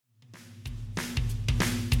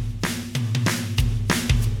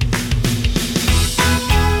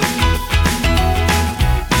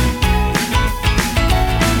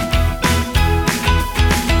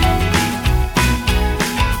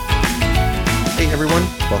everyone.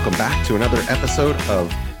 Welcome back to another episode of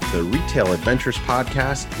the Retail Adventures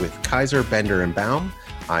Podcast with Kaiser, Bender, and Baum.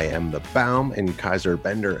 I am the Baum in Kaiser,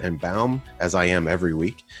 Bender, and Baum, as I am every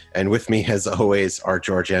week. And with me, as always, are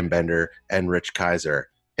George M. Bender and Rich Kaiser.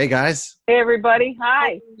 Hey, guys. Hey, everybody.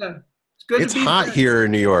 Hi. It's good It's to be hot back. here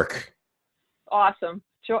in New York. Awesome.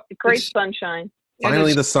 Great It's- sunshine.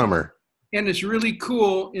 Finally, the summer. And it's really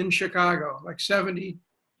cool in Chicago, like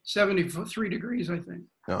 73 degrees, I think.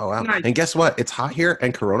 Oh, wow. Nice. And guess what? It's hot here,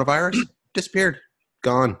 and coronavirus disappeared.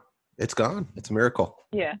 Gone. It's gone. It's a miracle.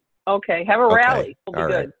 Yeah. Okay. Have a Okay. rally. We'll be All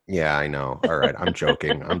right. good. Yeah, I know. All right. I'm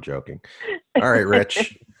joking. I'm joking. All right,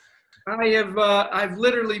 Rich. I've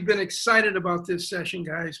literally been excited about this session,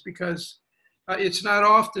 guys, because it's not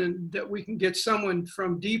often that we can get someone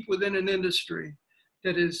from deep within an industry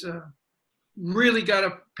that is really got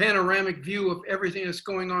a panoramic view of everything that's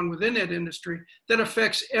going on within that industry that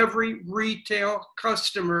affects every retail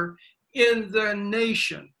customer in the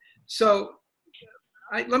nation. So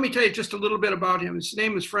let me tell you just a little bit about him. His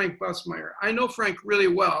name is Frank Busmeyer. I know Frank really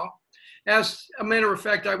well. As a matter of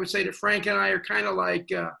fact, I would say that Frank and I are kind of like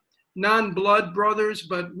non-blood brothers,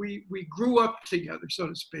 but we grew up together, so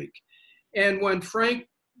to speak. And when Frank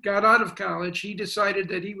got out of college, he decided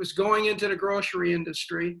that he was going into the grocery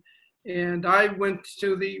industry. And I went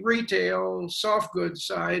to the retail soft goods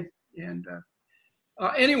side. And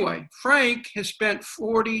anyway, Frank has spent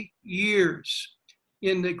 40 years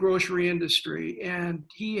in the grocery industry, and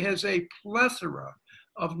he has a plethora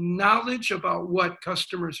of knowledge about what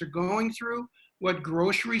customers are going through, what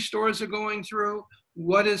grocery stores are going through,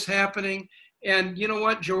 what is happening. And you know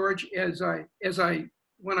what, George,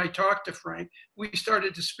 when I talked to Frank, we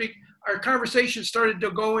started to speak, our conversation started to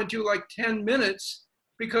go into like 10 minutes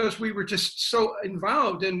because we were just so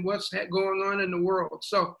involved in what's going on in the world.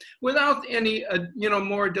 So without any,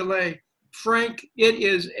 more delay, Frank, it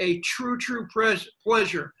is a true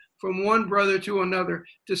pleasure from one brother to another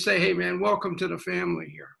to say, hey man, welcome to the family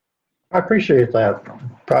here. I appreciate that.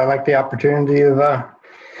 Probably like the opportunity of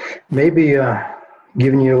maybe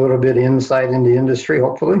giving you a little bit of insight in the industry,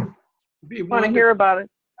 hopefully. Want to hear about it?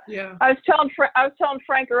 Yeah. I was telling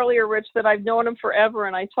Frank earlier, Rich, that I've known him forever,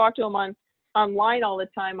 and I talk to him online all the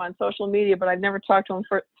time on social media, but I've never talked to him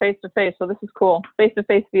face to face. So this is cool. Face to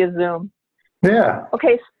face via Zoom. Yeah.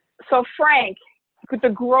 Okay. So Frank, the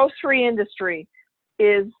grocery industry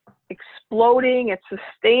is exploding. It's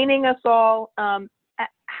sustaining us all. How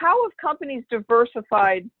have companies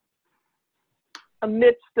diversified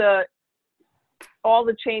amidst all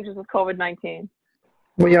the changes of COVID-19?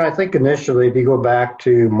 Well, yeah, I think initially, if you go back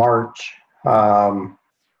to March,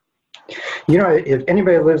 if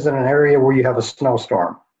anybody lives in an area where you have a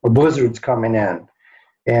snowstorm, a blizzard's coming in,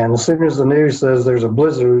 and as soon as the news says there's a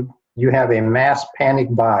blizzard, you have a mass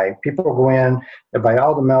panic buy. People go in, they buy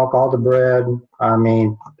all the milk, all the bread. I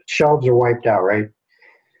mean, shelves are wiped out, right?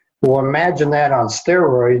 Well, imagine that on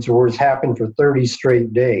steroids where it's happened for 30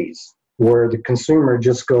 straight days, where the consumer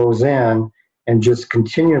just goes in and just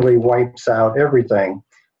continually wipes out everything.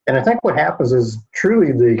 And I think what happens is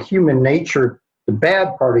truly the human nature, the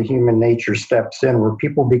bad part of human nature steps in, where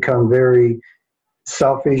people become very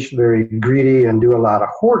selfish, very greedy, and do a lot of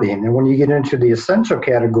hoarding. And when you get into the essential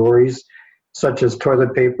categories, such as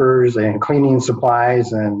toilet papers and cleaning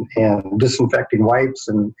supplies and disinfecting wipes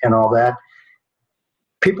and all that,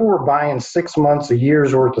 people were buying 6 months, a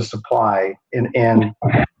year's worth of supply and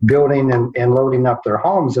building and loading up their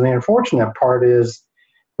homes. And the unfortunate part is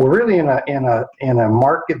we're really in a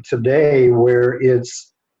market today where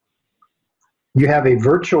you have a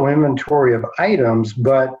virtual inventory of items,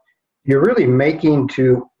 but you're really making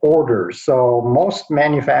to order. So most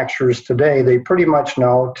manufacturers today, they pretty much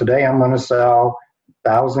know today I'm going to sell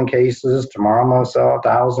 1,000 cases, tomorrow I'm going to sell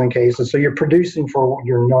 1,000 cases. So you're producing for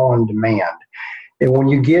your known demand. And when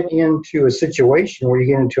you get into a situation where you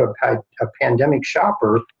get into a pandemic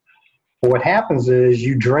shopper, what happens is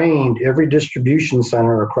you drained every distribution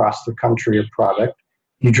center across the country of product.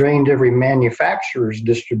 You drained every manufacturer's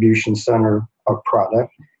distribution center of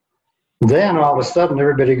product. Then all of a sudden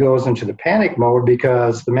everybody goes into the panic mode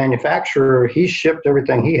because the manufacturer, he shipped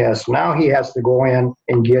everything he has. So now he has to go in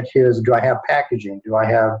and get do I have packaging? Do I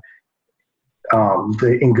have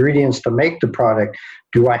the ingredients to make the product?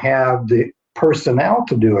 Do I have the personnel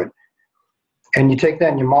to do it? And you take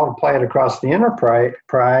that and you multiply it across the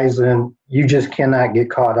enterprise, and you just cannot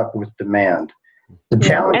get caught up with demand. The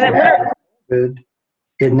challenge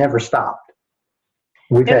it never stopped.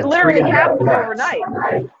 It literally happened overnight,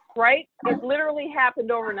 right? It literally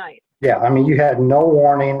happened overnight. Yeah, I mean, you had no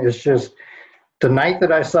warning. It's just the night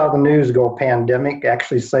that I saw the news go pandemic,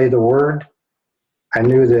 actually say the word, I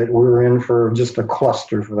knew that we were in for just a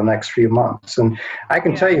cluster for the next few months. And I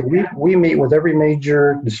can tell you, we meet with every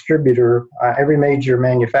major distributor, every major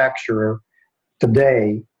manufacturer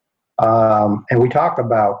today, and we talk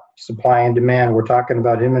about supply and demand. We're talking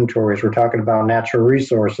about inventories. We're talking about natural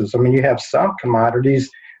resources. I mean, you have some commodities,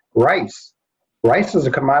 rice. Rice is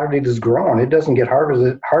a commodity that's grown. It doesn't get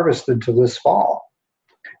harvested till this fall.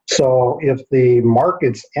 So if the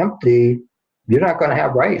market's empty, you're not going to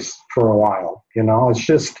have rice for a while. It's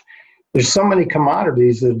just, there's so many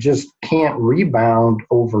commodities that just can't rebound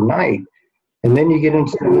overnight. And then you get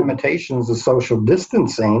into the limitations of social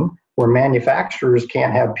distancing, where manufacturers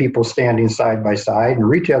can't have people standing side by side and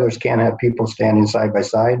retailers can't have people standing side by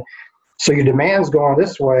side. So your demand's going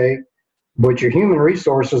this way, but your human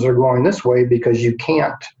resources are going this way because you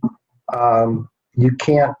can't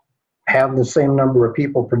have the same number of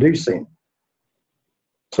people producing.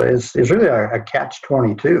 So it's really a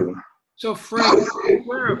catch-22. So Frank,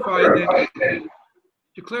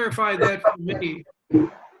 to clarify that for me,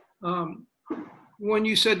 when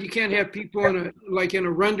you said you can't have people in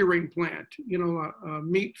a rendering plant, a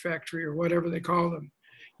meat factory or whatever they call them,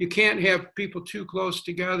 you can't have people too close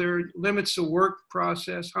together, limits the work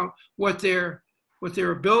process, what their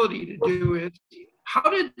ability to do is. How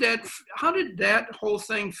did that whole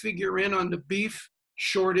thing figure in on the beef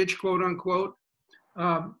shortage, quote unquote?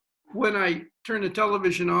 When I turn the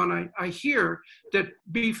television on, I hear that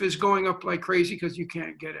beef is going up like crazy because you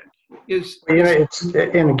can't get it.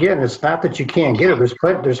 And again, it's not that you can't get it.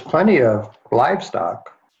 There's plenty of livestock.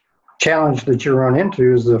 Challenge that you run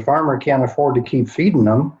into is the farmer can't afford to keep feeding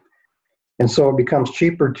them, and so it becomes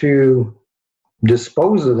cheaper to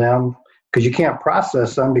dispose of them because you can't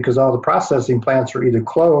process them because all the processing plants are either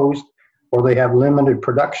closed or they have limited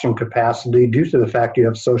production capacity due to the fact you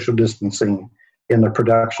have social distancing in the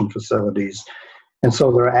production facilities. And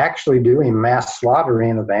so they're actually doing mass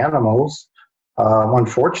slaughtering of animals,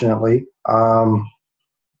 unfortunately,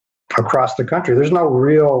 across the country. There's no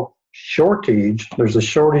real shortage. There's a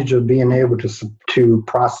shortage of being able to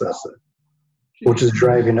process it, which is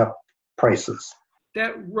driving up prices.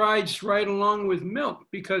 That rides right along with milk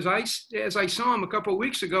because as I saw him a couple of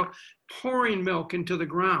weeks ago, pouring milk into the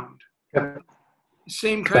ground. Yep.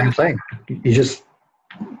 Same thing. You just,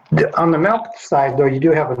 on the milk side, though, you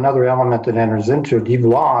do have another element that enters into it. You've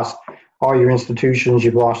lost all your institutions,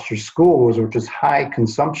 you've lost your schools, which is high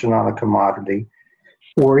consumption on a commodity,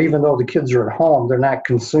 or even though the kids are at home, they're not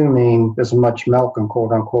consuming as much milk and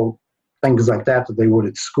quote unquote things like that they would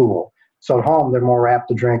at school. So at home, they're more apt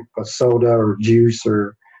to drink a soda or juice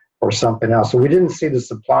or something else. So we didn't see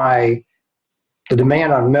the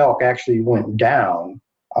demand on milk actually went down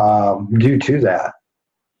due to that.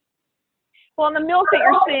 Well, and the milk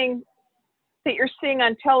that you're seeing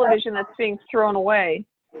on television that's being thrown away,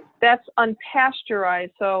 that's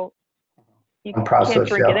unpasteurized, so you can't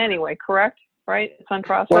drink it anyway, correct? Right? It's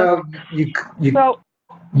unprocessed. Well,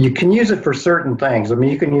 you can use it for certain things. I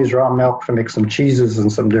mean, you can use raw milk to make some cheeses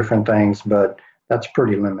and some different things, but that's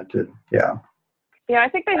pretty limited. Yeah. Yeah, I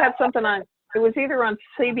think they had something on. It was either on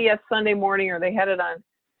CBS Sunday Morning or they had it on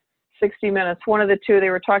 60 Minutes. One of the two. They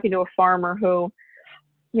were talking to a farmer who,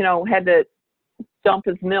 had to dump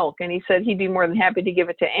his milk, and he said he'd be more than happy to give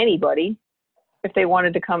it to anybody if they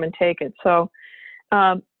wanted to come and take it. So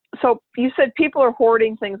you said people are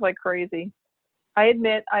hoarding things like crazy. I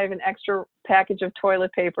admit I have an extra package of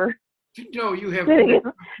toilet paper. No, you have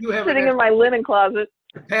sitting in my linen closet.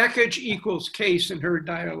 Package equals case in her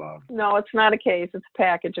dialogue. No, it's not a case. It's a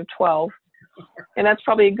package of 12. And that's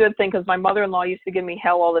probably a good thing because my mother-in-law used to give me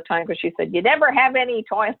hell all the time because she said, you never have any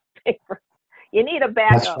toilet paper. You need a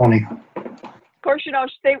backup. That's funny. Of course,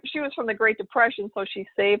 she was from the Great Depression, so she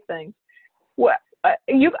saved things. What I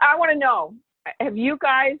want to know, have you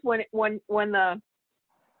guys, when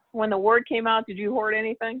the word came out, did you hoard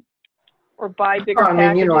anything or buy bigger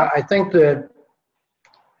packages? I think that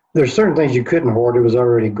there's certain things you couldn't hoard. It was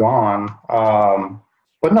already gone.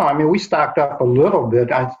 But no, we stocked up a little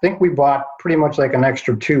bit. I think we bought pretty much like an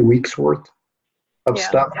extra 2 weeks worth of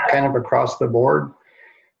stuff kind of across the board.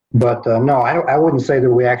 But no, I wouldn't say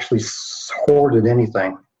that we actually hoarded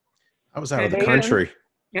anything. I was out of the country.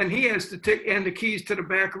 And he has the keys to the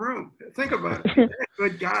back room. Think about it.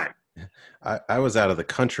 Good guy. I was out of the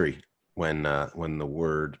country when the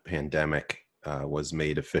word pandemic was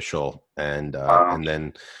made official, and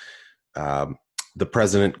then the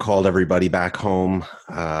president called everybody back home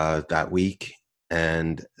that week.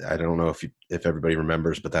 And I don't know if everybody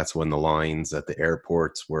remembers, but that's when the lines at the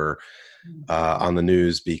airports were on the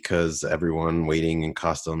news because everyone waiting in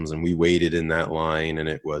customs, and we waited in that line, and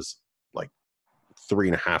it was like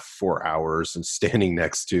 3.5, 4 hours and standing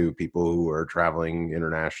next to people who are traveling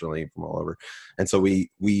internationally from all over. And so we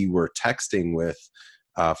were texting with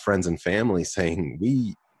friends and family saying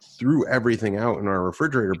we threw everything out in our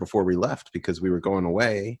refrigerator before we left because we were going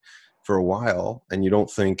away for a while, and you don't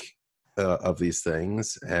think of these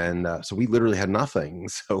things. And so we literally had nothing.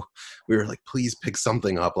 So we were like, please pick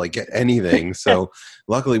something up, like get anything. So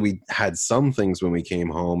luckily we had some things when we came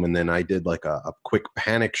home, and then I did like a quick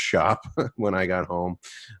panic shop when I got home.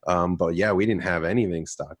 But yeah, we didn't have anything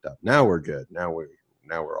stocked up. Now we're good. Now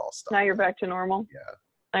we're all stocked. Now you're back to normal. Yeah.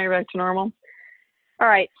 Now you're back to normal. All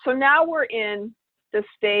right. So now we're in the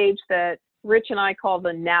stage that Rich and I call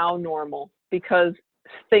the now normal, because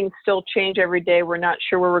things still change every day. We're not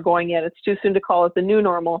sure where we're going yet. It's too soon to call it the new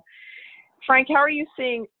normal. Frank, how are you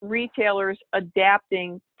seeing retailers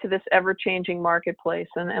adapting to this ever-changing marketplace?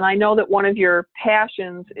 And I know that one of your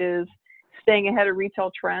passions is staying ahead of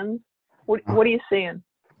retail trends. What are you seeing?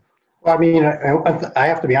 Well, I mean, I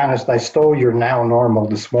have to be honest. I stole your now normal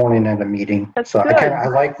this morning at a meeting. That's so good. I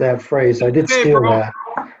like that phrase. I did Hey, steal bro. that.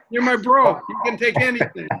 You're my bro. You can take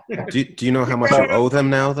anything. Do you know how much you owe them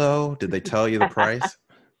now, though? Did they tell you the price?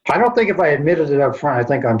 I don't think if I admitted it up front, I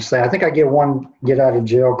think I'm sad. I think I get one get out of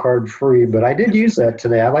jail card free, but I did use that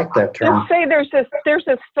today. I like that term. Just say there's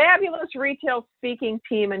this fabulous retail speaking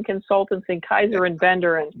team and consultants in Kaiser and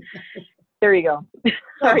Bender, and there you go.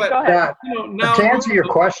 All right, go ahead. To answer your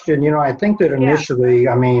question, I think that initially,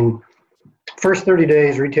 first 30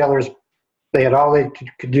 days, retailers, they had all they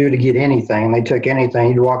could do to get anything, and they took anything.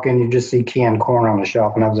 You'd walk in, you'd just see canned corn on the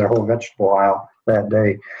shelf, and that was their whole vegetable aisle that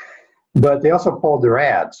day. But they also pulled their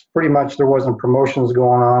ads. Pretty much there wasn't promotions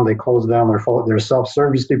going on. They closed down their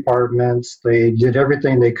self-service departments. They did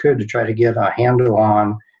everything they could to try to get a handle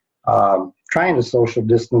on trying to social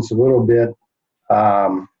distance a little bit,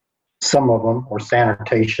 some of them, or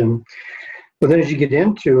sanitation. But then as you get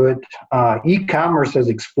into it, e-commerce has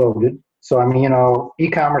exploded. So,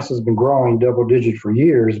 e-commerce has been growing double digit for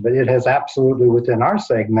years, but it has absolutely, within our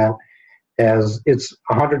segment, as it's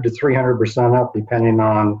 100 to 300% up, depending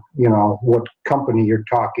on, what company you're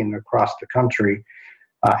talking across the country.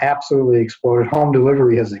 Absolutely exploded. Home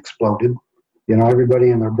delivery has exploded.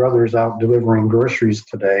 Everybody and their brothers out delivering groceries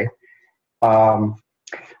today.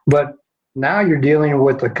 But now you're dealing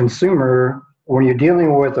with a consumer, when you're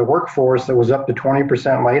dealing with a workforce that was up to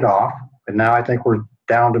 20% laid off, and now I think we're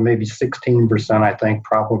down to maybe 16%, I think,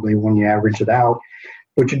 probably when you average it out.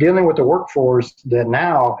 But you're dealing with a workforce that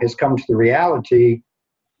now has come to the reality,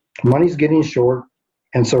 money's getting short,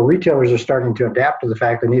 and so retailers are starting to adapt to the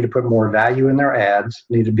fact they need to put more value in their ads,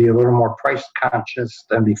 need to be a little more price conscious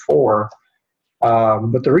than before.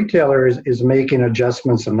 But the retailer is making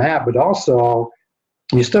adjustments in that, but also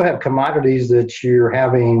you still have commodities that you're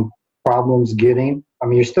having problems getting.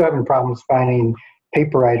 You're still having problems finding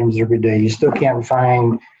paper items every day. You still can't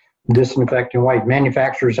find disinfecting white.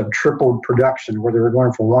 Manufacturers have tripled production, where they were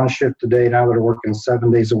going for one shift a day. Now they're working 7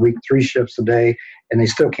 days a week, 3 shifts a day, and they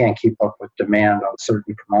still can't keep up with demand on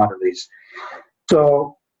certain commodities.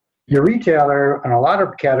 So your retailer, in a lot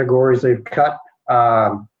of categories, they've cut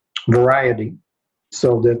variety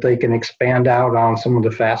so that they can expand out on some of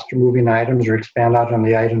the faster moving items, or expand out on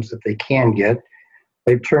the items that they can get.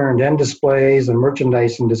 They've turned end displays and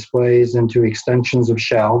merchandising displays into extensions of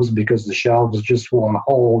shelves, because the shelves just won't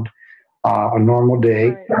hold a normal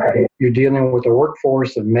day. Right. You're dealing with a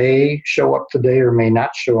workforce that may show up today or may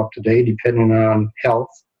not show up today, depending on health.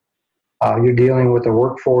 You're dealing with a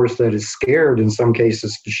workforce that is scared in some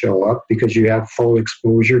cases to show up, because you have full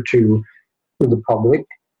exposure to the public.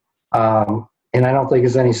 And I don't think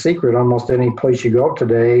it's any secret, almost any place you go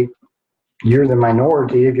today, you're the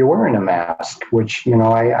minority if you're wearing a mask, which,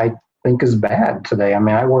 I think is bad today.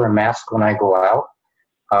 I wear a mask when I go out.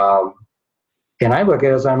 And I look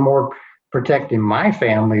at it as I'm more protecting my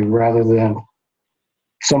family rather than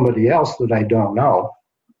somebody else that I don't know.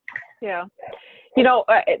 Yeah.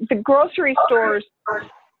 The grocery stores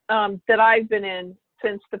that I've been in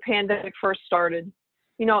since the pandemic first started,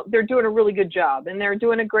 they're doing a really good job, and they're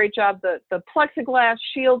doing a great job. The plexiglass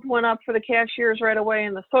shields went up for the cashiers right away,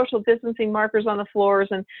 and the social distancing markers on the floors.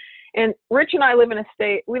 And Rich and I live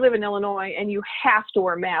we live in Illinois, and you have to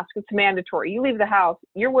wear a mask. It's mandatory. You leave the house,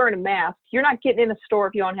 you're wearing a mask. You're not getting in a store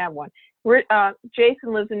if you don't have one.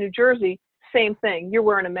 Jason lives in New Jersey, same thing. You're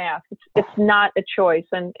wearing a mask. It's not a choice,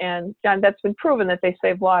 and that's been proven that they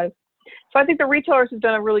save lives. So I think the retailers have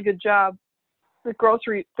done a really good job. The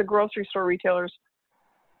grocery store retailers.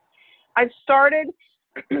 I've started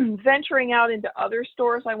venturing out into other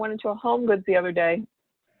stores. I went into a Home Goods the other day,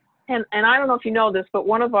 and I don't know if you know this, but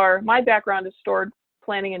my background is store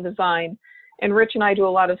planning and design, and Rich and I do a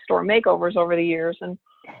lot of store makeovers over the years. And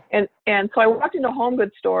so I walked into a home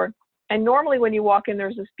goods store, and normally when you walk in,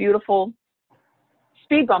 there's this beautiful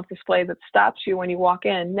speed bump display that stops you when you walk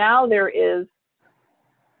in. Now there is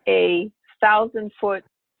a 1,000-foot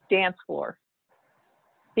dance floor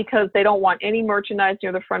because they don't want any merchandise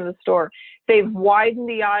near the front of the store. They've widened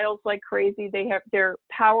the aisles like crazy. They have their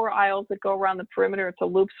power aisles that go around the perimeter. It's a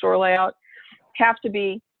loop store layout, have to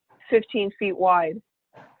be 15 feet wide.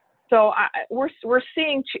 So we're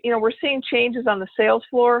seeing changes on the sales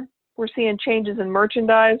floor. We're seeing changes in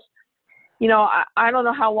merchandise. I don't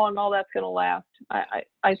know how long all that's going to last.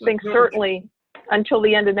 I think certainly until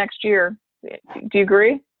the end of next year. Do you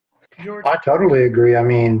agree? George? I totally agree. I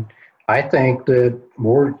mean, I think that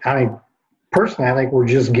personally, I think we're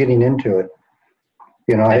just getting into it.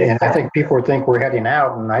 And I think people think we're heading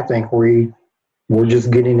out, and I think we're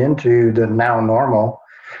just getting into the now normal.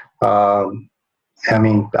 I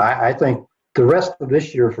think the rest of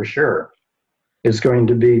this year for sure is going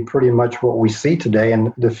to be pretty much what we see today.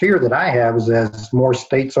 And the fear that I have is as more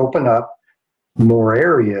states open up, more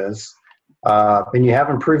areas, and you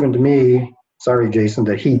haven't proven to me, sorry, Jason,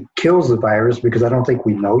 that heat kills the virus, because I don't think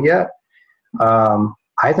we know yet.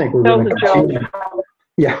 I think we're going to continue.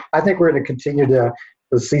 Yeah, I think we're going to continue to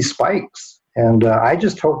see spikes. And I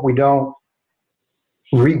just hope we don't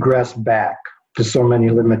regress back to so many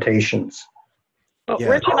limitations. Well, yeah.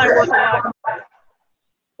 Rich and I work a lot.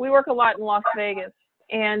 We work a lot in Las Vegas,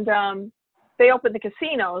 and they opened the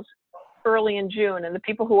casinos early in June, and the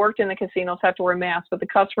people who worked in the casinos had to wear masks, but the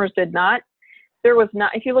customers did not. There was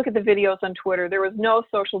not, if you look at the videos on Twitter, there was no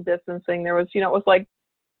social distancing. There was,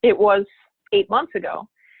 it was 8 months ago.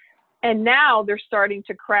 And now they're starting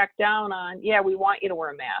to crack down on, we want you to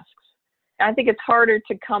wear masks. I think it's harder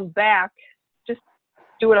to come back. Just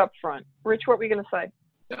do it up front. Rich, what were you going to say?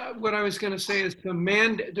 What I was going to say is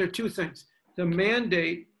there are two things. The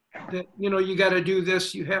mandate that, you got to do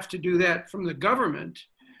this, you have to do that from the government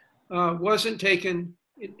wasn't taken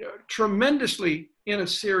tremendously in a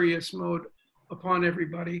serious mode upon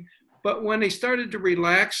everybody. But when they started to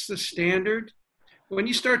relax the standard, when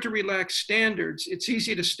you start to relax standards, it's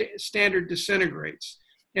easy to standard disintegrates.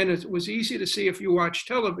 And it was easy to see if you watch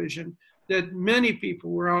television that many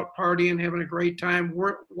people were out partying, having a great time,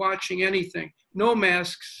 weren't watching anything. No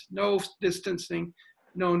masks, no distancing,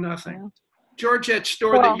 no nothing. Yeah. George, that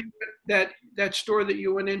store that store that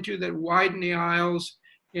you went into that widened the aisles,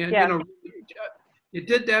 and it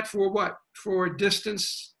did that for what? For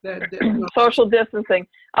distance social distancing.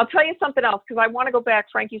 I'll tell you something else, because I want to go back.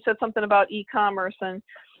 Frank, you said something about e-commerce, and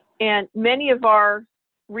many of our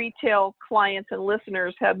retail clients and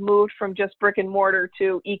listeners have moved from just brick and mortar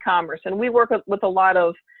to e-commerce. And we work with a lot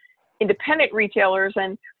of independent retailers,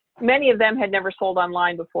 and many of them had never sold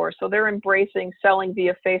online before. So they're embracing selling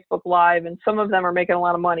via Facebook Live, and some of them are making a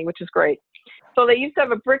lot of money, which is great. So they used to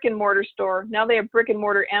have a brick and mortar store. Now they have brick and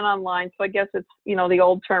mortar and online. So I guess it's, the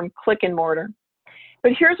old term click and mortar.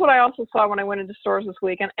 But here's what I also saw when I went into stores this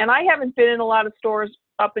week. And I haven't been in a lot of stores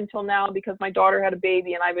up until now because my daughter had a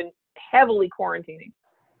baby and I've been heavily quarantining.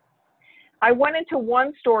 I went into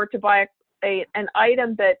one store to buy an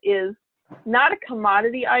item that is not a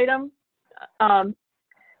commodity item,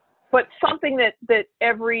 but something that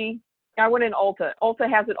I went in Ulta. Ulta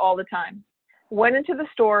has it all the time. Went into the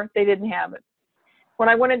store, they didn't have it. When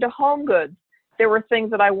I went into Home Goods, there were things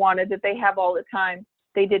that I wanted that they have all the time.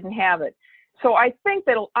 They didn't have it. So I think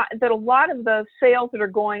that a lot of the sales that are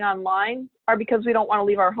going online are because we don't want to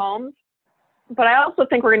leave our homes. But I also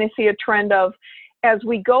think we're going to see a trend of, as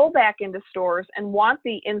we go back into stores and want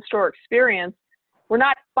the in-store experience, we're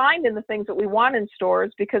not finding the things that we want in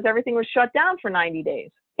stores because everything was shut down for 90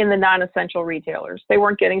 days in the non-essential retailers. They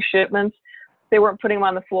weren't getting shipments. They weren't putting them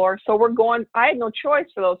on the floor. So I had no choice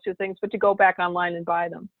for those two things but to go back online and buy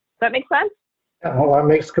them. Does that make sense? Yeah, well, that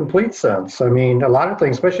makes complete sense. I mean, a lot of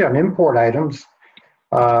things, especially on import items,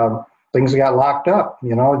 things got locked up.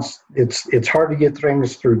 It's hard to get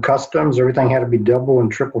things through customs. Everything had to be double and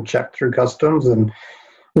triple checked through customs. And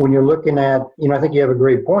when you're looking at, I think you have a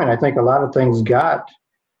great point. I think a lot of things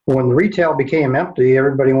when retail became empty,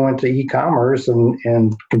 everybody went to e-commerce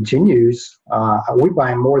and continues. We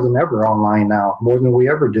buy more than ever online now, more than we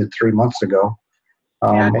ever did 3 months ago.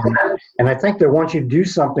 And I think that once you do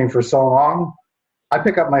something for so long, I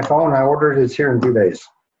pick up my phone, I order it, it's here in 2 days.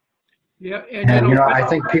 Yeah, and I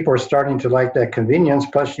think people are starting to like that convenience.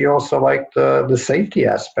 Plus, you also like the safety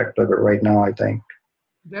aspect of it right now, I think.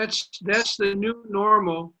 That's the new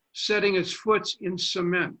normal, setting its foot in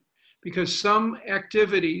cement, because some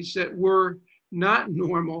activities that were not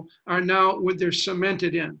normal are now they're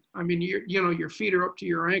cemented in. I mean, your feet are up to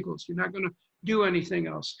your ankles. You're not going to do anything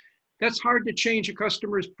else. that's hard to change a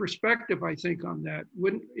customer's perspective, I think, on that.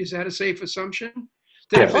 Is that a safe assumption?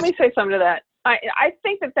 That if Let me it's, say something to that. I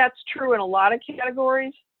think that that's true in a lot of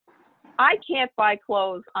categories. I can't buy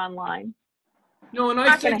clothes online. no, and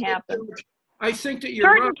Not gonna happen. I think that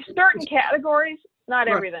you're Certain categories, not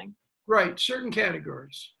Right. everything. right. Certain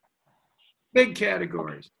categories, big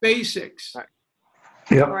categories, basics. Right.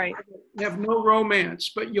 Yep. Right. You have no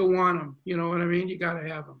romance, but you'll want them. You know what I mean? You got to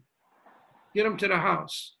have them. Get them to the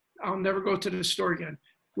house. I'll never go to the store again.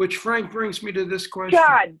 Which, Frank, brings me to this question.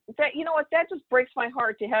 God, you know what? That just breaks my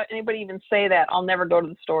heart to have anybody even say that. I'll never go to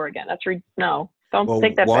the store again. No, don't Well,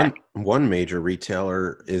 take that back. one major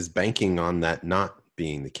retailer is banking on that not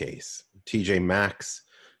being the case. TJ Maxx,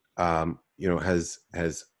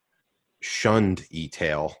 has shunned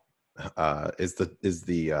e-tail. Is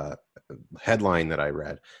the headline that I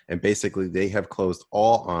read, and basically they have closed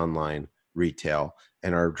all online retail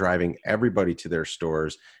and are driving everybody to their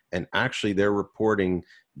stores. And actually, they're reporting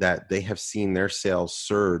that they have seen their sales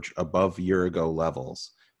surge above year-ago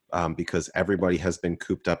levels because everybody has been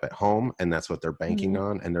cooped up at home, and that's what they're banking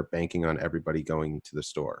on. And they're banking on everybody going to the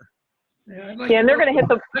store. Yeah, And they're going to hit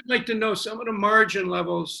the. I'd like to know some of the margin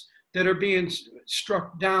levels that are being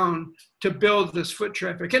struck down to build this foot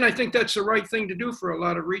traffic. And I think that's the right thing to do for a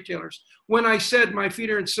lot of retailers. When I said my feet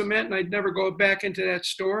are in cement and I'd never go back into that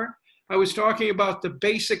store, I was talking about the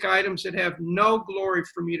basic items that have no glory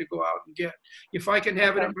for me to go out and get. If I can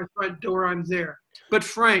have it at my front door, I'm there. But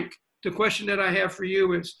Frank, the question that I have for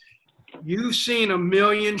you is, you've seen 1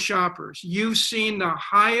 million shoppers. You've seen the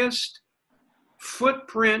highest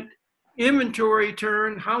footprint inventory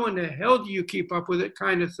turn. How in the hell do you keep up with it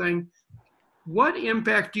kind of thing? What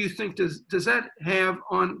impact do you think does that have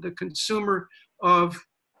on the consumer of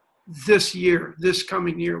this year, this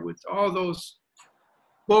coming year, with all those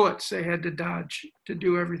bullets they had to dodge to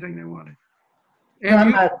do everything they wanted?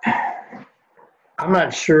 And I'm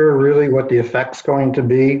not sure really what the effect's going to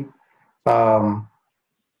be.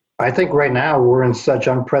 I think right now we're in such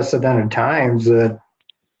unprecedented times that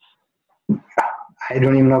I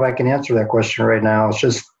don't even know if I can answer that question right now. It's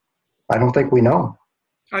just, I don't think we know.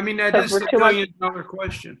 I mean, that Because is we're the too much- $1 billion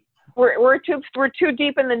question. We're too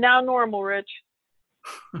deep in the now normal, Rich.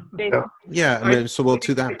 Yeah. Yeah, I mean, so well,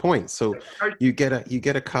 to that point, so you get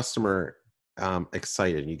a customer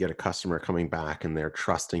excited, you get a customer coming back, and they're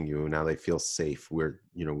trusting you. Now they feel safe. Where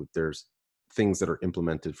there's things that are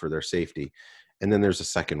implemented for their safety, and then there's a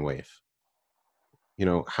second wave.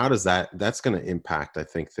 How does that's going to impact? I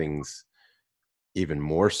think things even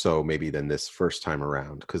more so maybe than this first time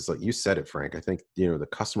around, because like you said it, Frank, I think the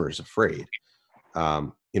customer is afraid.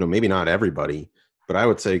 Maybe not everybody, but I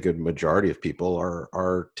would say a good majority of people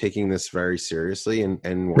are taking this very seriously and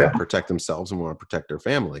want to protect themselves and want to protect their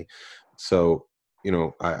family. So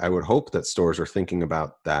I would hope that stores are thinking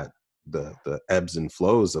about that, the ebbs and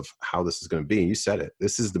flows of how this is going to be. You said it,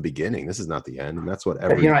 this is the beginning, this is not the end, and that's what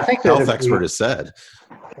every I think health expert has said.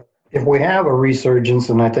 If we have a resurgence,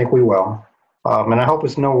 and I think we will, and I hope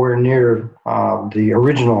it's nowhere near the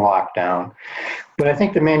original lockdown, but I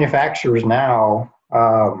think the manufacturers now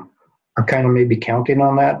are kind of maybe counting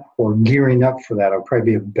on that or gearing up for that. It'll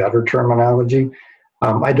probably be a better terminology.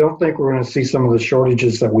 I don't think we're going to see some of the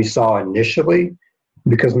shortages that we saw initially,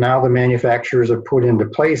 because now the manufacturers have put into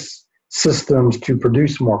place systems to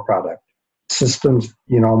produce more product, systems,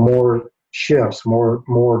 more shifts,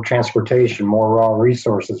 more transportation, more raw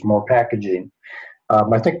resources, more packaging.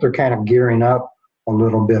 I think they're kind of gearing up a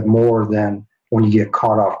little bit more than when you get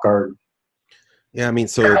caught off guard. Yeah, I mean,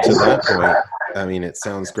 so to that point, I mean, it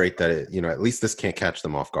sounds great that at least this can't catch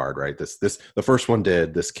them off guard, right? This the first one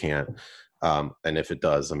did, this can't. And if it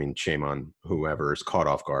does, I mean, shame on whoever is caught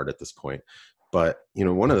off guard at this point. But,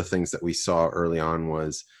 one of the things that we saw early on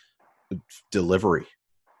was delivery.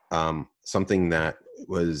 Something that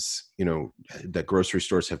was, that grocery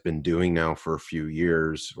stores have been doing now for a few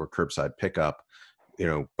years, or curbside pickup,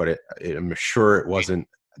 but I'm sure it wasn't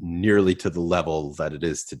nearly to the level that it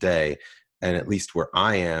is today. And at least where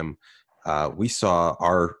I am, we saw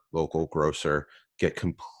our local grocer get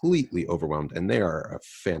completely overwhelmed, and they are a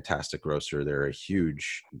fantastic grocer. They're a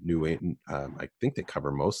huge I think they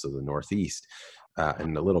cover most of the Northeast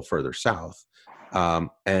and a little further south.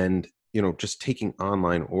 And just taking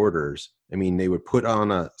online orders, I mean, they would put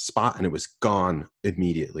on a spot and it was gone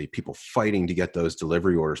immediately. People fighting to get those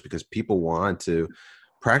delivery orders because people wanted to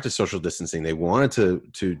practice social distancing. They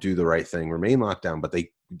wanted to do the right thing, remain locked down, but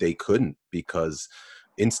they couldn't because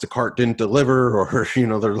Instacart didn't deliver, or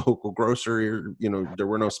their local grocery, or there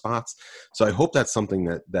were no spots. So I hope that's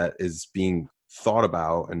something that is being thought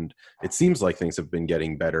about, and it seems like things have been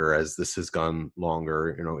getting better as this has gone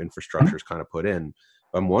longer. Infrastructure is kind of put in,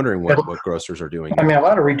 I'm wondering what grocers are doing. I mean, a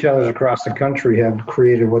lot of retailers across the country have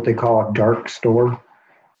created what they call a dark store.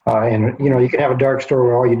 And, you can have a dark store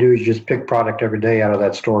where all you do is just pick product every day out of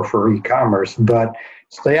that store for e-commerce. But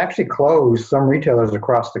they actually some retailers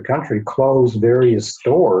across the country close various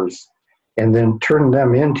stores and then turn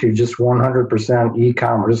them into just 100%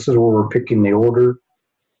 e-commerce. This is where we're picking the order.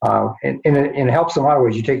 And it helps in a lot of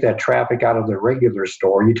ways. You take that traffic out of the regular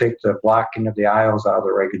store. You take the blocking of the aisles out of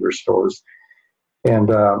the regular stores.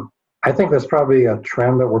 And I think that's probably a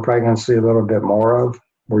trend that we're probably going to see a little bit more of.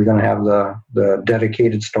 We're going to have the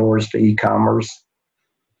dedicated stores to e-commerce.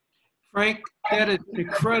 Frank, that is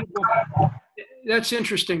incredible. That's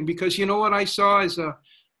interesting because you know what I saw is a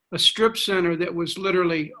strip center that was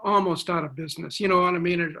literally almost out of business. You know what I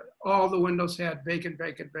mean? All the windows had vacant,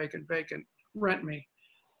 rent me.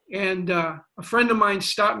 And a friend of mine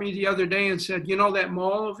stopped me the other day and said, that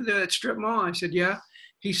mall over there, that strip mall? I said, yeah.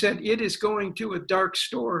 He said, it is going to a dark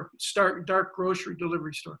store, dark grocery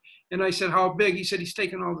delivery store. And I said, how big? He said, he's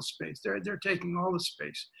taking all the space. They're taking all the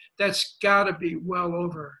space. That's got to be well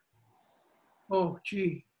over,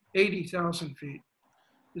 80,000 feet.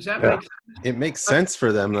 Does that make sense? It makes sense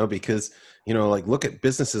for them, though, because, look at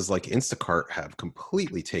businesses like Instacart have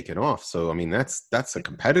completely taken off. So, I mean, that's a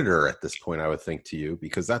competitor at this point, I would think, to you,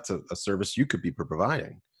 because that's a service you could be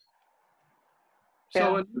providing.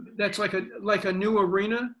 So that's like a new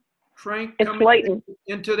arena, Frank. It's lightened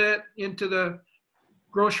into the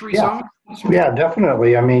grocery zone. Yeah,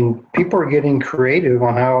 definitely. I mean, people are getting creative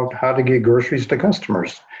on how to get groceries to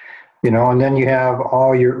customers. And then you have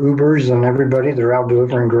all your Ubers and everybody, they're out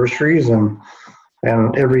delivering groceries and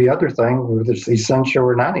every other thing, whether it's essential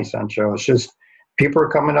or non-essential. It's just people are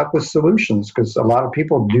coming up with solutions because a lot of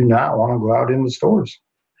people do not want to go out in the stores.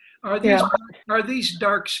 Are these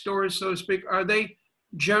dark stores, so to speak, are they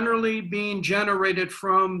generally being generated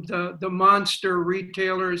from the monster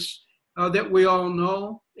retailers that we all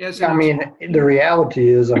know? The reality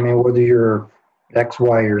is, whether you're X,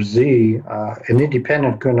 Y, or Z, an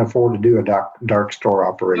independent couldn't afford to do a dark store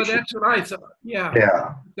operation. Well, that's what I thought. Yeah.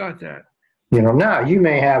 Yeah. Got that. Now you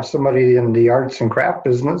may have somebody in the arts and craft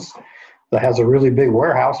business that has a really big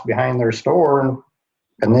warehouse behind their store,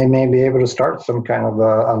 and they may be able to start some kind of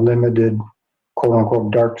a limited, quote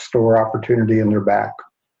unquote, dark store opportunity in their back.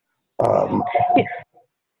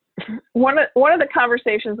 One of the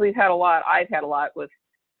conversations I've had a lot with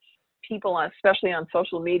people, especially on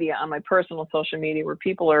social media, on my personal social media, where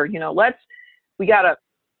people are, we gotta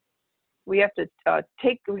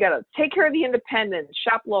take care of the independents,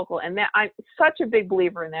 shop local, and that I'm such a big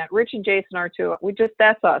believer in that. Rich and Jason are too.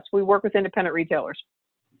 That's us. We work with independent retailers.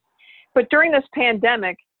 But during this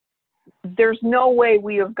pandemic, there's no way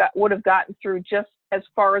we would have gotten through just as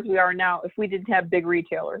far as we are now if we didn't have big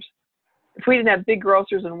retailers. If we didn't have big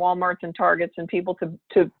grocers and Walmarts and Targets and people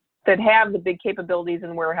that have the big capabilities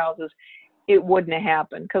in warehouses, it wouldn't have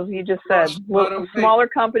happened. Because you just said smaller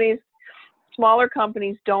companies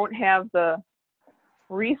don't have the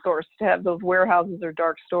resource to have those warehouses or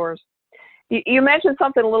dark stores. You mentioned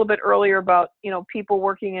something a little bit earlier about people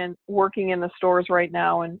working in the stores right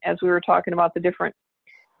now, and as we were talking about the different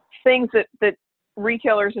things that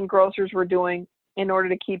retailers and grocers were doing in order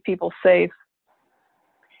to keep people safe.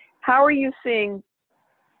 How are you seeing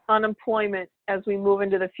unemployment as we move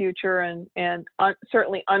into the future and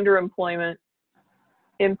certainly underemployment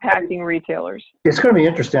impacting retailers? It's going to be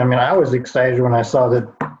interesting. I was excited when I saw that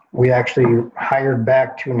we actually hired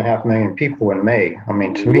back 2.5 million people in May. To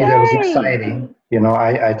me, that was exciting.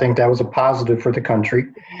 I think that was a positive for the country.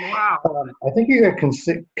 Wow. I think you're going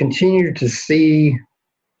to continue to see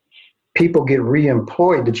people get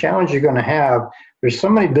reemployed. The challenge you're going to have, there's so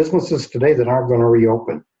many businesses today that aren't going to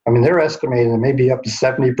reopen. They're estimating that maybe up to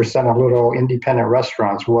 70% of little independent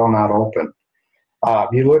restaurants will not open.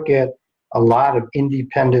 You look at a lot of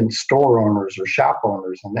independent store owners or shop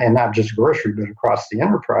owners, and not just grocery, but across the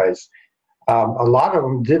enterprise. A lot of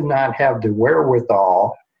them did not have the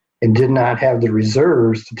wherewithal and did not have the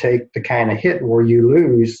reserves to take the kind of hit where you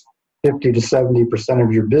lose 50 to 70%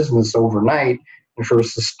 of your business overnight, and for a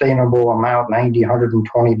sustainable amount, 90,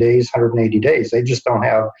 120 days, 180 days. They just don't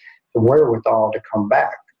have the wherewithal to come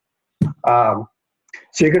back. So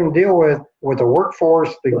you're going to deal with a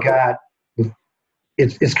workforce that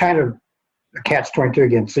it's kind of a catch-22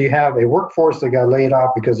 again. So you have a workforce that got laid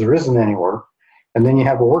off because there isn't any work, and then you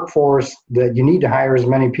have a workforce that you need to hire as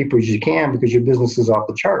many people as you can because your business is off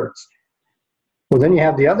the charts. Well, then you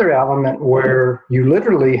have the other element where you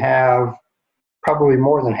literally have probably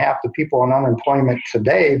more than half the people on unemployment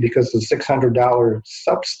today because of the $600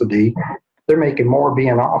 subsidy. They're making more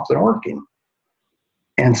being off than working.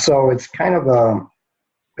 And so it's kind of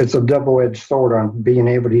it's a double-edged sword on being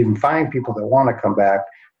able to even find people that want to come back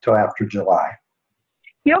till after July.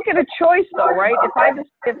 You don't get a choice though, right?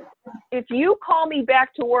 If you call me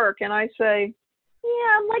back to work and I say,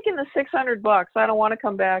 yeah, I'm liking the $600, I don't want to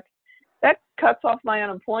come back, that cuts off my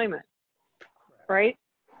unemployment, right?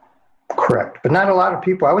 Correct. But not a lot of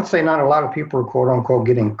people, I would say not a lot of people are quote unquote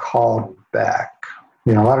getting called back.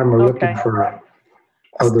 You know, a lot of them are looking for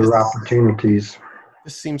other opportunities.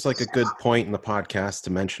 This seems like a good point in the podcast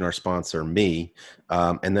to mention our sponsor, me,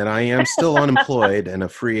 and that I am still unemployed and a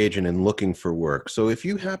free agent and looking for work. So if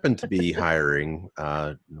you happen to be hiring,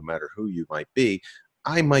 no matter who you might be,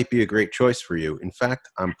 I might be a great choice for you. In fact,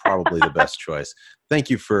 I'm probably the best choice. Thank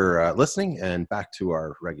you for listening, and back to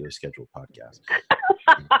our regular scheduled podcast.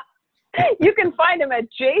 You can find him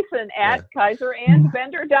at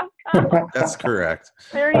jason@kaiserandbender.com. That's correct.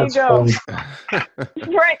 There you go.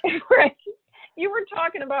 Frank, you were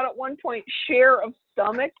talking about at one point share of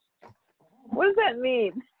stomach. What does that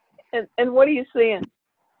mean? And what are you seeing?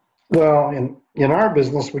 Well, in our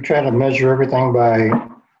business, we try to measure everything by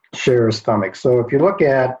share of stomach. So if you look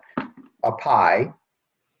at a pie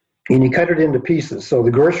and you cut it into pieces, so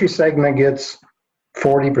the grocery segment gets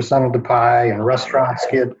 40% of the pie and restaurants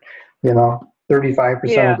get,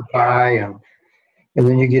 35% of the pie. And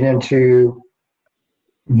then you get into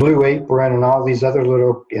Blue Apron and all these other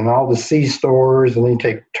all the C stores, and then you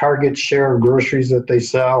take Target's share of groceries that they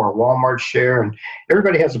sell or Walmart's share, and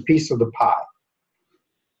everybody has a piece of the pie.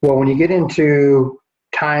 Well, when you get into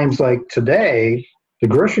times like today, the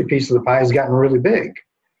grocery piece of the pie has gotten really big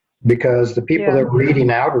because the people that were eating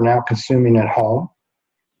out are now consuming at home.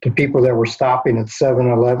 The people that were stopping at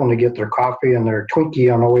 7-Eleven to get their coffee and their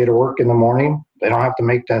Twinkie on the way to work in the morning, they don't have to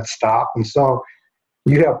make that stop. And so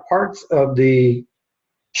you have parts of the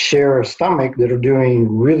share of stomach that are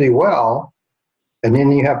doing really well, and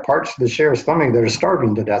then you have parts of the share of stomach that are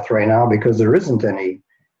starving to death right now because there isn't any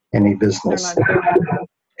business.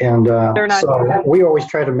 And so we always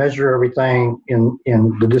try to measure everything in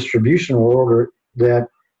the distribution world that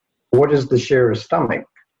what is the share of stomach.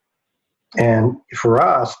 And for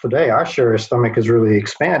us today, our share of stomach has really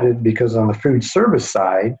expanded because on the food service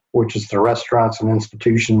side, which is the restaurants and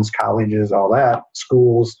institutions, colleges, all that,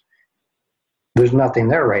 schools, there's nothing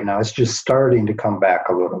there right now. It's just starting to come back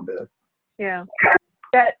a little bit. Yeah,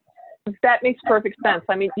 that makes perfect sense.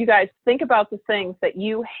 I mean, you guys think about the things that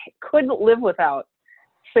you couldn't live without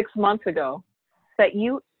 6 months ago. That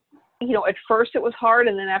at first it was hard,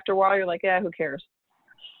 and then after a while you're like, yeah, who cares?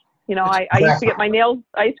 I used to get my nails.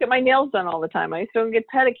 I used to get my nails done all the time. I used to get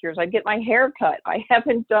pedicures. I'd get my hair cut. I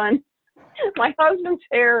haven't done. My husband's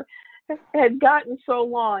hair had gotten so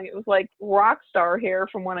long. It was like rock star hair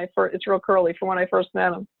from when I first. It's real curly from when I first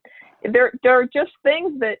met him. There are just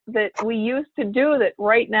things that we used to do that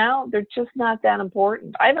right now they're just not that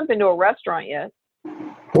important. I haven't been to a restaurant yet.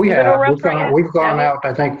 We have. We've gone out,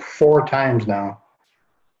 I think, 4 times now.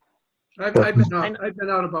 I've been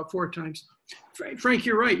out about 4 times. Frank,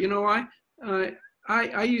 you're right. You know why?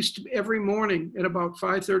 I used to every morning at about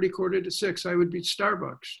 5:30, 5:45, I would be at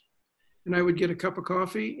Starbucks, and I would get a cup of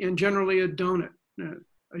coffee and generally a donut.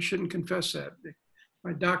 I shouldn't confess that.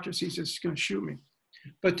 My doctor sees this, he's going to shoot me.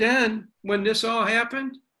 But then when this all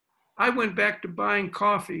happened, I went back to buying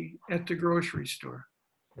coffee at the grocery store.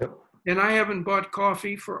 Yep. And I haven't bought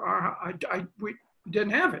coffee we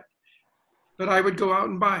didn't have it, but I would go out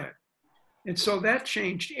and buy it. And so that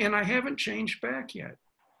changed, and I haven't changed back yet.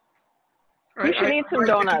 You should eat some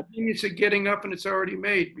donuts. It's getting up and it's already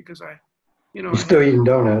made because You're still eating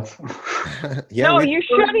donuts. You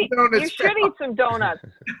should eat some donuts.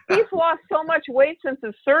 He's lost so much weight since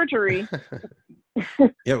his surgery.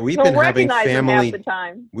 Yeah, we've been having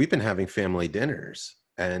family dinners,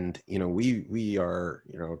 and we are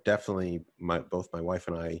definitely both my wife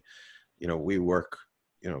and I, we work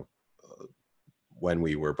when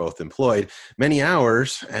we were both employed many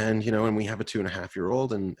hours, and and we have a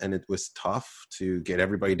 2.5-year-old, and it was tough to get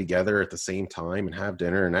everybody together at the same time and have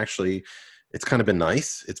dinner. And actually it's kind of been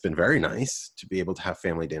nice. It's been very nice to be able to have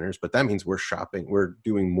family dinners, but that means we're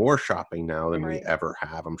doing more shopping now than we ever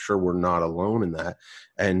have. I'm sure we're not alone in that.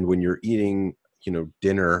 And when you're eating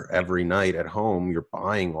dinner every night at home, you're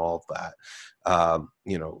buying all of that, all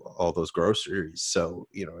those groceries. So,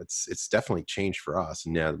 it's definitely changed for us.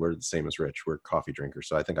 And yeah, we're the same as Rich. We're coffee drinkers.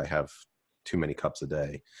 So I think I have too many cups a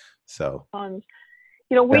day. So,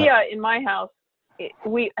 we, in my house,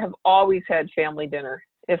 we have always had family dinner.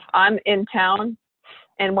 If I'm in town,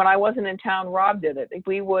 and when I wasn't in town, Rob did it. And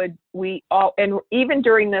even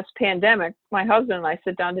during this pandemic, my husband and I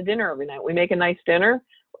sit down to dinner every night. We make a nice dinner.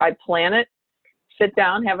 I plan it. Sit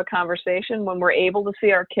down, have a conversation. When we're able to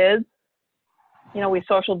see our kids, we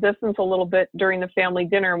social distance a little bit during the family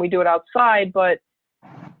dinner and we do it outside, but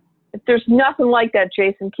there's nothing like that,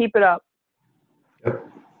 Jason. Keep it up. Yep.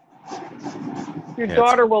 Your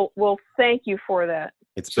daughter will thank you for that.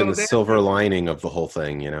 It's been the silver lining of the whole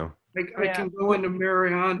thing, I can go into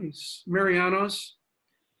Mariano's,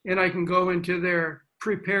 and I can go into their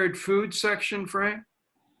prepared food section, Frank.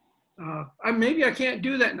 Maybe I can't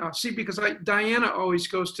do that now. See, because Diana always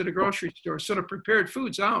goes to the grocery store, so the prepared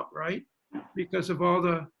food's out, right? Because of all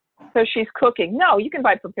the. So she's cooking. No, you can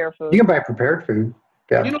buy prepared food. You can buy prepared food.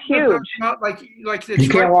 Yeah. You know, huge. Like you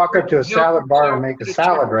can't walk up to a salad bar and make a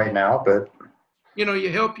salad right now, but.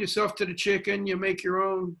 You help yourself to the chicken, you make your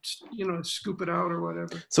own, scoop it out or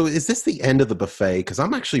whatever. So is this the end of the buffet? Because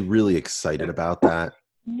I'm actually really excited about that.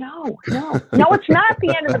 No, it's not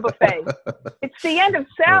the end of the buffet. It's the end of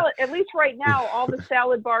salad. At least right now, all the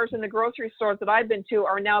salad bars in the grocery stores that I've been to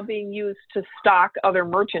are now being used to stock other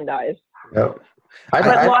merchandise. Yep. I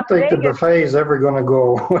don't think the buffet is ever going to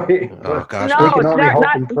go away. Oh, gosh. No, we can only hope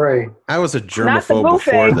and pray. I was a germaphobe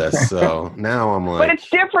before this, so now I'm like. But it's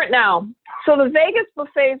different now. So the Vegas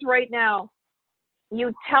buffets right now,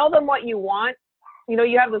 you tell them what you want.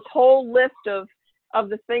 You have this whole list of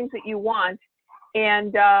the things that you want,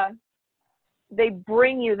 and they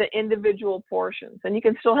bring you the individual portions. And you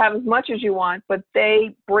can still have as much as you want, but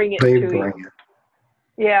they bring it to you.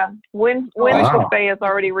 Yeah. Wynn's buffet is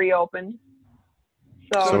already reopened.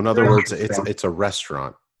 So in other words, it's a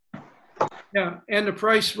restaurant. Yeah, and the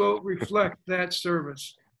price will reflect that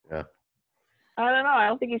service. Yeah. I don't know. I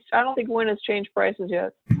don't think Wynn has changed prices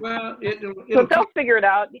yet. Well, so they'll figure it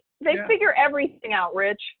out. They figure everything out,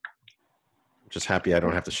 Rich. I'm just happy I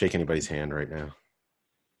don't have to shake anybody's hand right now.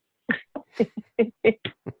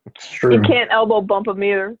 It's true. You can't elbow bump them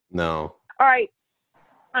either. No. All right.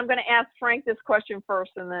 I'm going to ask Frank this question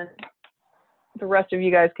first, and then the rest of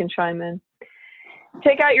you guys can chime in.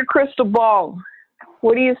 Take out your crystal ball.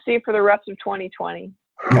 What do you see for the rest of 2020?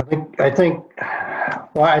 I think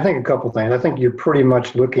a couple things. I think you're pretty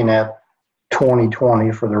much looking at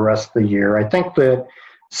 2020 for the rest of the year. I think that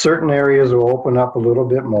certain areas will open up a little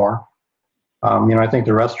bit more. I think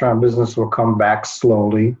the restaurant business will come back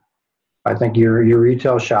slowly. I think your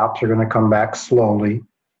retail shops are going to come back slowly,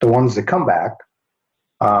 the ones that come back.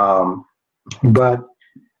 But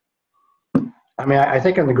I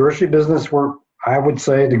think in the grocery business, I would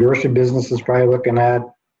say the grocery business is probably looking at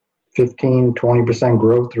 15-20%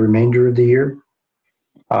 growth the remainder of the year,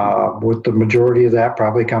 with the majority of that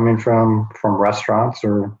probably coming from restaurants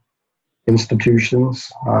or institutions.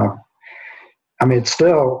 It's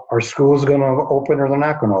still, are schools going to open or they're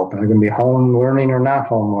not going to open? Are they going to be home learning or not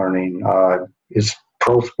home learning? Is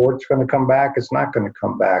pro sports going to come back? It's not going to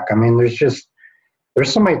come back. There's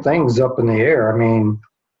so many things up in the air.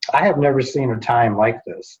 I have never seen a time like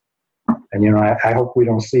this. And, I hope we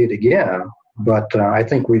don't see it again. But I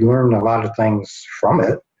think we learned a lot of things from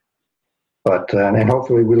it. But and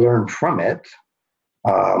hopefully we learn from it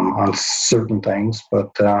on certain things. But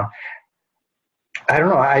I don't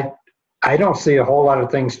know. I don't see a whole lot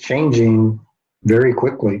of things changing very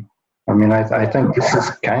quickly. I think this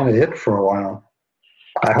is kind of it for a while.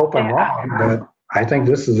 I hope I'm wrong, but I think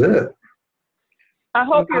this is it. I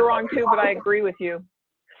hope you're wrong too, but I agree with you.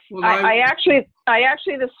 Well, I actually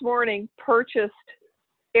this morning purchased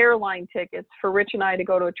airline tickets for Rich and I to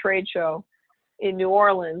go to a trade show in New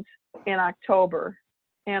Orleans in October,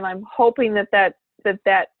 and I'm hoping that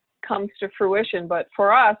comes to fruition. But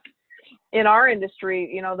for us in our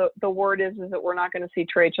industry, the word is that we're not going to see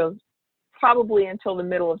trade shows probably until the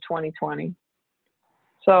middle of 2020.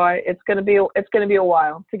 So it's going to be a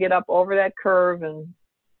while to get up over that curve and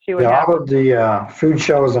see what happens. All of the food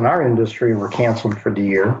shows in our industry were canceled for the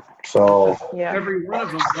year. So every one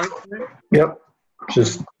of them, right? Yep.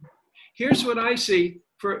 Here's what I see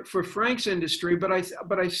for Frank's industry, but I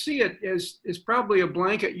see it as probably a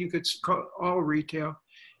blanket you could call all retail,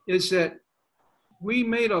 is that we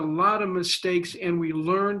made a lot of mistakes and we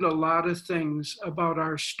learned a lot of things about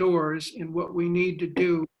our stores and what we need to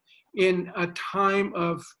do in a time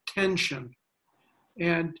of tension.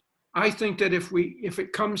 And I think that if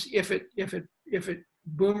it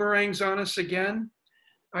boomerangs on us again,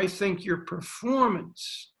 I think your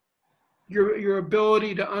performance, your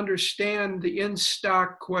ability to understand the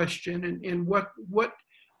in-stock question and what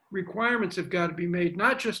requirements have got to be made,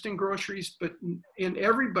 not just in groceries, but in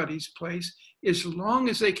everybody's place, as long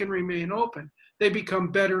as they can remain open, they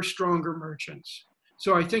become better, stronger merchants.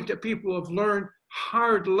 So I think that people have learned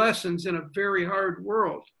hard lessons in a very hard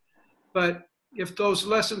world. But if those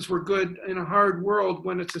lessons were good in a hard world,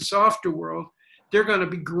 when it's a softer world, they're going to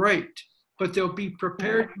be great. But they'll be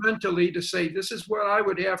prepared mentally to say, this is what I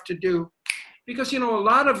would have to do. because, a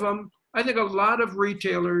lot of them, I think a lot of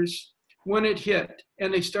retailers, when it hit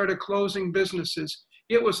and they started closing businesses,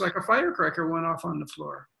 it was like a firecracker went off on the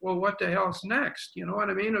floor. Well, what the hell's next? You know what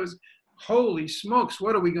I mean? It was, holy smokes,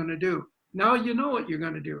 what are we going to do? Now you know what you're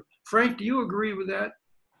going to do. Frank, do you agree with that?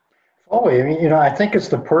 Oh, I mean, I think it's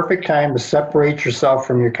the perfect time to separate yourself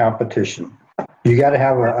from your competition. You got to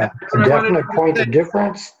have a definite point of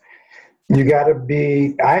difference. You got to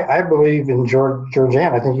be, I believe in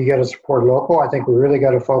Georgianne. I think you got to support local. I think we really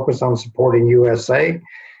got to focus on supporting USA.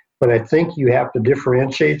 But I think you have to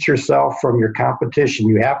differentiate yourself from your competition.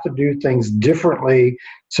 You have to do things differently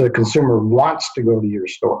so the consumer wants to go to your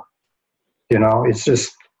store. It's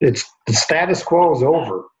the status quo is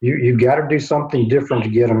over. You got to do something different to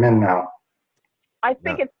get them in now. I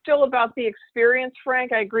think it's still about the experience,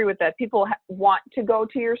 Frank. I agree with that. People want to go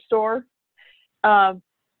to your store,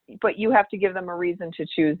 but you have to give them a reason to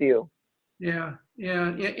choose you. Yeah.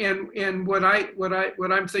 And what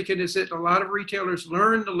I'm thinking is that a lot of retailers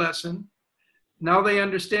learned the lesson. Now they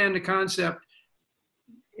understand the concept,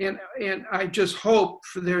 and I just hope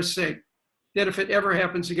for their sake that if it ever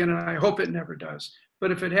happens again, and I hope it never does,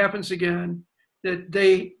 but if it happens again, that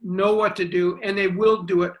they know what to do and they will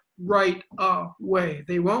do it right away.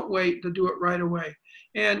 They won't wait to do it right away.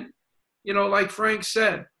 And, like Frank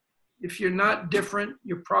said, if you're not different,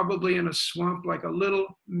 you're probably in a swamp like a little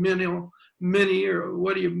mini or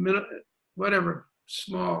whatever,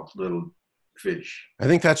 small little fish. I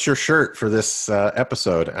think that's your shirt for this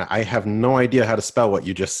episode. I have no idea how to spell what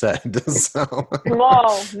you just said. So.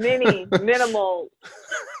 Small, mini, minimal,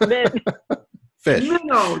 fish.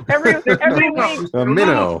 Minnow. Every week. A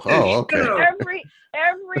minnow. Oh, okay.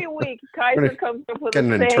 Every week, Kaiser comes up with Get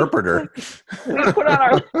an interpreter. We put on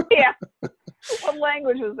our What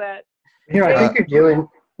language is that? I think you're dealing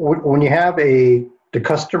when you have the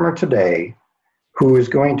customer today who is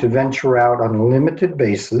going to venture out on a limited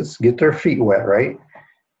basis, get their feet wet, right?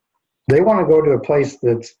 They want to go to a place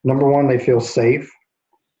that's, number one, they feel safe.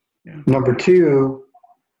 Yeah. Number two,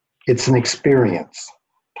 it's an experience.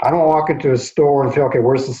 I don't walk into a store and feel, okay,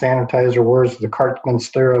 where's the sanitizer? Where's the cart been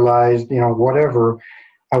sterilized? Whatever.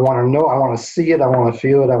 I want to know. I want to see it. I want to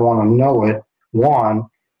feel it. I want to know it. One.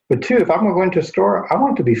 But two, if I'm going to go into a store, I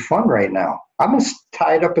want it to be fun right now. I'm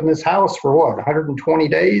tied up in this house for 120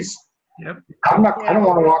 days? Yep. I don't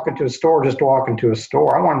want to walk into a store just to walk into a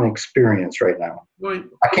store. I want an experience right now. Well,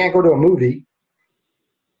 I can't go to a movie.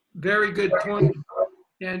 Very good point.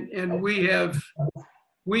 And we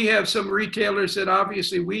have some retailers that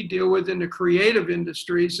obviously we deal with in the creative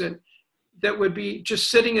industries that would be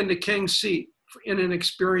just sitting in the king's seat in an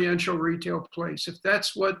experiential retail place, if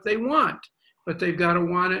that's what they want. But they've got to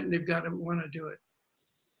want it and they've got to want to do it.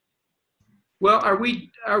 Well, are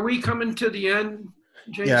we coming to the end,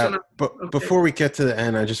 James? Yeah, but okay. Before we get to the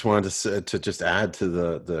end, I just wanted to just add to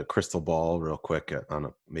the crystal ball real quick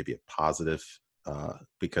on maybe a positive,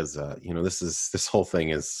 because this whole thing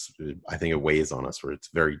is, I think it weighs on us where it's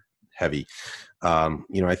very heavy.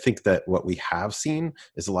 I think that what we have seen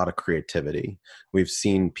is a lot of creativity. We've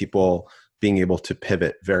seen people being able to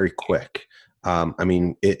pivot very quick.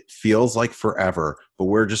 It feels like forever, but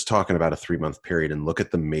we're just talking about a 3-month period, and look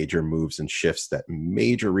at the major moves and shifts that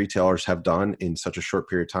major retailers have done in such a short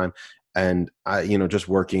period of time. And just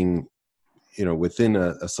working, within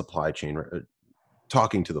a supply chain,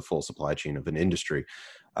 talking to the full supply chain of an industry.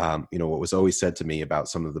 What was always said to me about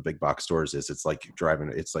some of the big box stores is it's like driving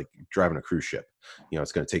a cruise ship.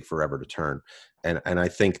 It's going to take forever to turn. And I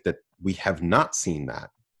think that we have not seen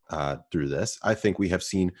that through this. I think we have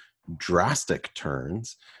seen drastic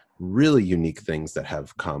turns, really unique things that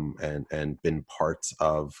have come and been parts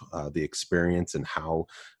of the experience and how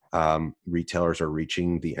retailers are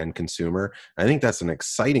reaching the end consumer. I think that's an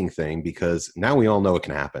exciting thing because now we all know it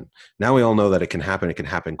can happen. Now we all know that it can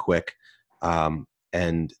happen quick,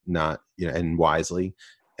 and not, and wisely.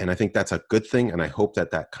 And I think that's a good thing. And I hope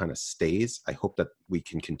that kind of stays. I hope that we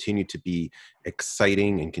can continue to be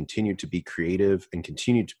exciting and continue to be creative and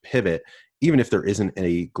continue to pivot. Even if there isn't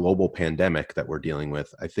a global pandemic that we're dealing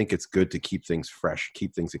with, I think it's good to keep things fresh,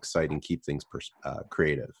 keep things exciting, keep things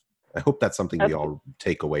creative. I hope that's something we all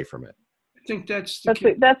take away from it. I think that's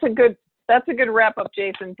a good wrap up,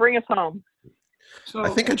 Jason. Bring us home. So I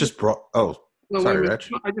think I just brought. Oh, well, sorry, Rich.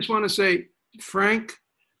 I just want to say, Frank,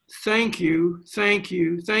 thank you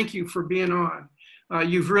for being on.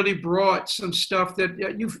 You've really brought some stuff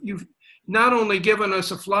that you've not only given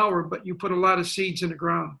us a flower, but you put a lot of seeds in the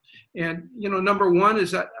ground. And, number one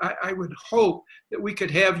is that I would hope that we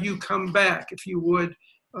could have you come back, if you would,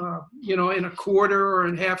 in a quarter or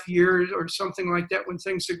in half year or something like that when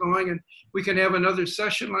things are going, and we can have another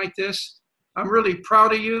session like this. I'm really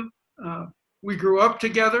proud of you. We grew up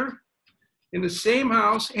together in the same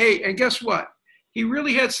house. Hey, and guess what? He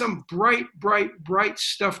really had some bright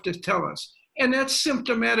stuff to tell us. And that's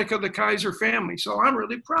symptomatic of the Kaiser family. So I'm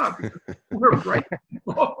really proud. We're bright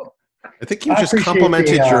people. I think you just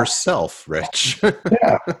complimented yourself, Rich.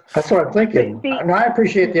 Yeah, that's what I'm thinking. And I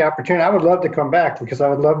appreciate the opportunity. I would love to come back because I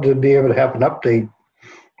would love to be able to have an update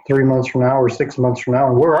 3 months from now or 6 months from now.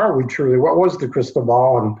 And where are we truly? What was the crystal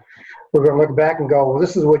ball? And we're going to look back and go, well,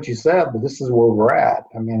 this is what you said, but this is where we're at.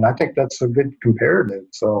 I mean, I think that's a good comparative.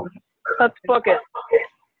 So let's book it.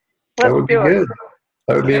 That would be good.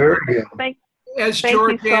 That would be very good. As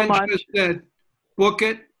Georgianne just said, book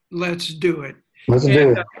it. Let's do it. Let's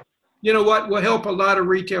do it. You know what? We'll help a lot of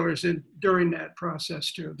retailers during that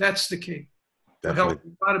process too. That's the key. Definitely. We'll help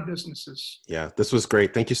a lot of businesses. Yeah, this was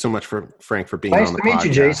great. Thank you so much, Frank, for being on the podcast. Nice to meet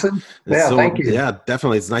you, Jason. Thank you. Yeah,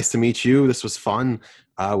 definitely. It's nice to meet you. This was fun.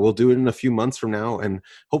 We'll do it in a few months from now, and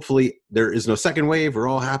hopefully there is no second wave. We're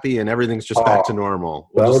all happy, and everything's just back to normal.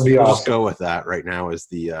 We'll just go with that right now as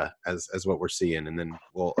the as what we're seeing, and then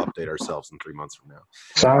we'll update ourselves in 3 months from now.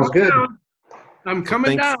 Sounds good. I'm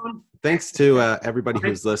coming down. Thanks to everybody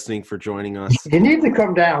who's listening for joining us. You need to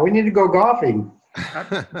come down. We need to go golfing.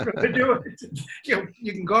 Do it.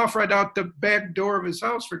 You can golf right out the back door of his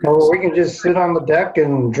house. Or we can just sit on the deck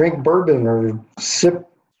and drink bourbon or sip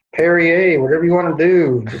Perrier, whatever you want to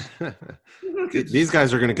do. These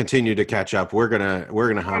guys are going to continue to catch up. We're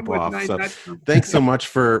gonna hop off. So thanks so much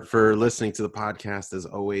for listening to the podcast. As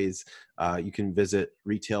always, you can visit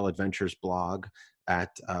Retail Adventures blog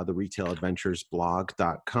at the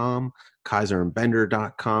retailadventuresblog.com,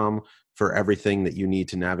 kaiserandbender.com for everything that you need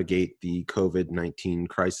to navigate the COVID-19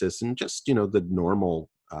 crisis and just, the normal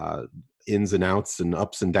ins and outs and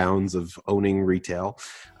ups and downs of owning retail,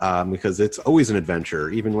 because it's always an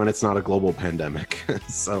adventure, even when it's not a global pandemic.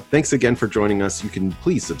 So thanks again for joining us. You can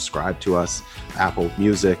please subscribe to us, Apple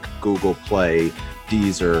Music, Google Play,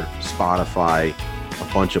 Deezer, Spotify, a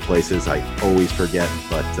bunch of places I always forget,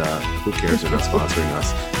 but who cares? They're not sponsoring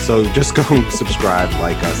us. So just go subscribe,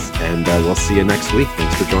 like us, and we'll see you next week.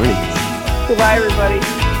 Thanks for joining us. Goodbye, everybody.